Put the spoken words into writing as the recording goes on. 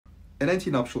An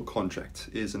antenuptial contract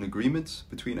is an agreement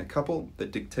between a couple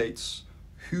that dictates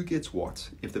who gets what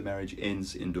if the marriage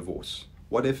ends in divorce.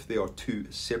 What if there are two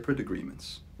separate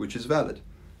agreements? Which is valid?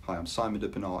 Hi, I'm Simon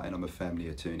Dippenaar and I'm a family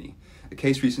attorney. A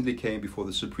case recently came before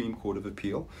the Supreme Court of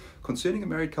Appeal concerning a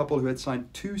married couple who had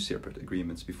signed two separate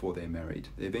agreements before they married.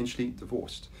 They eventually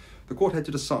divorced. The court had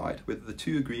to decide whether the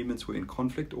two agreements were in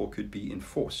conflict or could be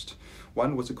enforced.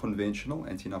 One was a conventional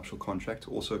antenuptial contract,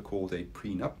 also called a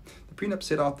prenup. The prenup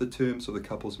set out the terms of the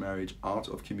couple's marriage out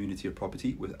of community of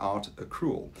property without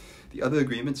accrual. The other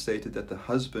agreement stated that the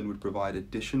husband would provide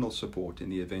additional support in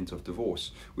the event of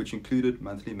divorce, which included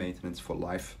monthly maintenance for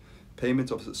life,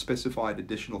 payment of specified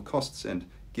additional costs, and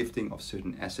gifting of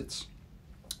certain assets.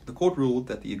 The court ruled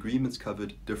that the agreements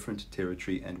covered different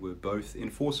territory and were both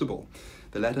enforceable.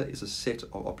 The latter is a set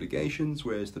of obligations,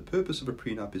 whereas the purpose of a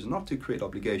prenup is not to create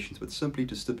obligations, but simply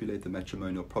to stipulate the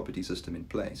matrimonial property system in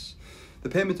place. The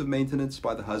payment of maintenance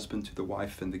by the husband to the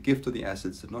wife and the gift of the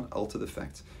assets did not alter the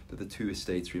fact that the two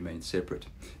estates remained separate.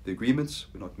 The agreements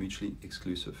were not mutually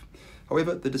exclusive.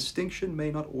 However, the distinction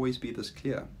may not always be this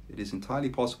clear. It is entirely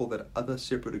possible that other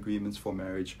separate agreements for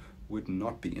marriage would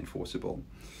not be enforceable.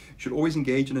 You should always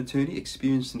engage an attorney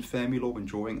experienced in family law when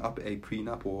drawing up a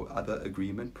prenup or other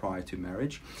agreement prior to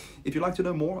marriage. If you'd like to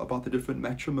know more about the different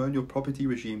matrimonial property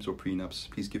regimes or prenups,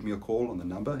 please give me a call on the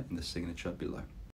number in the signature below.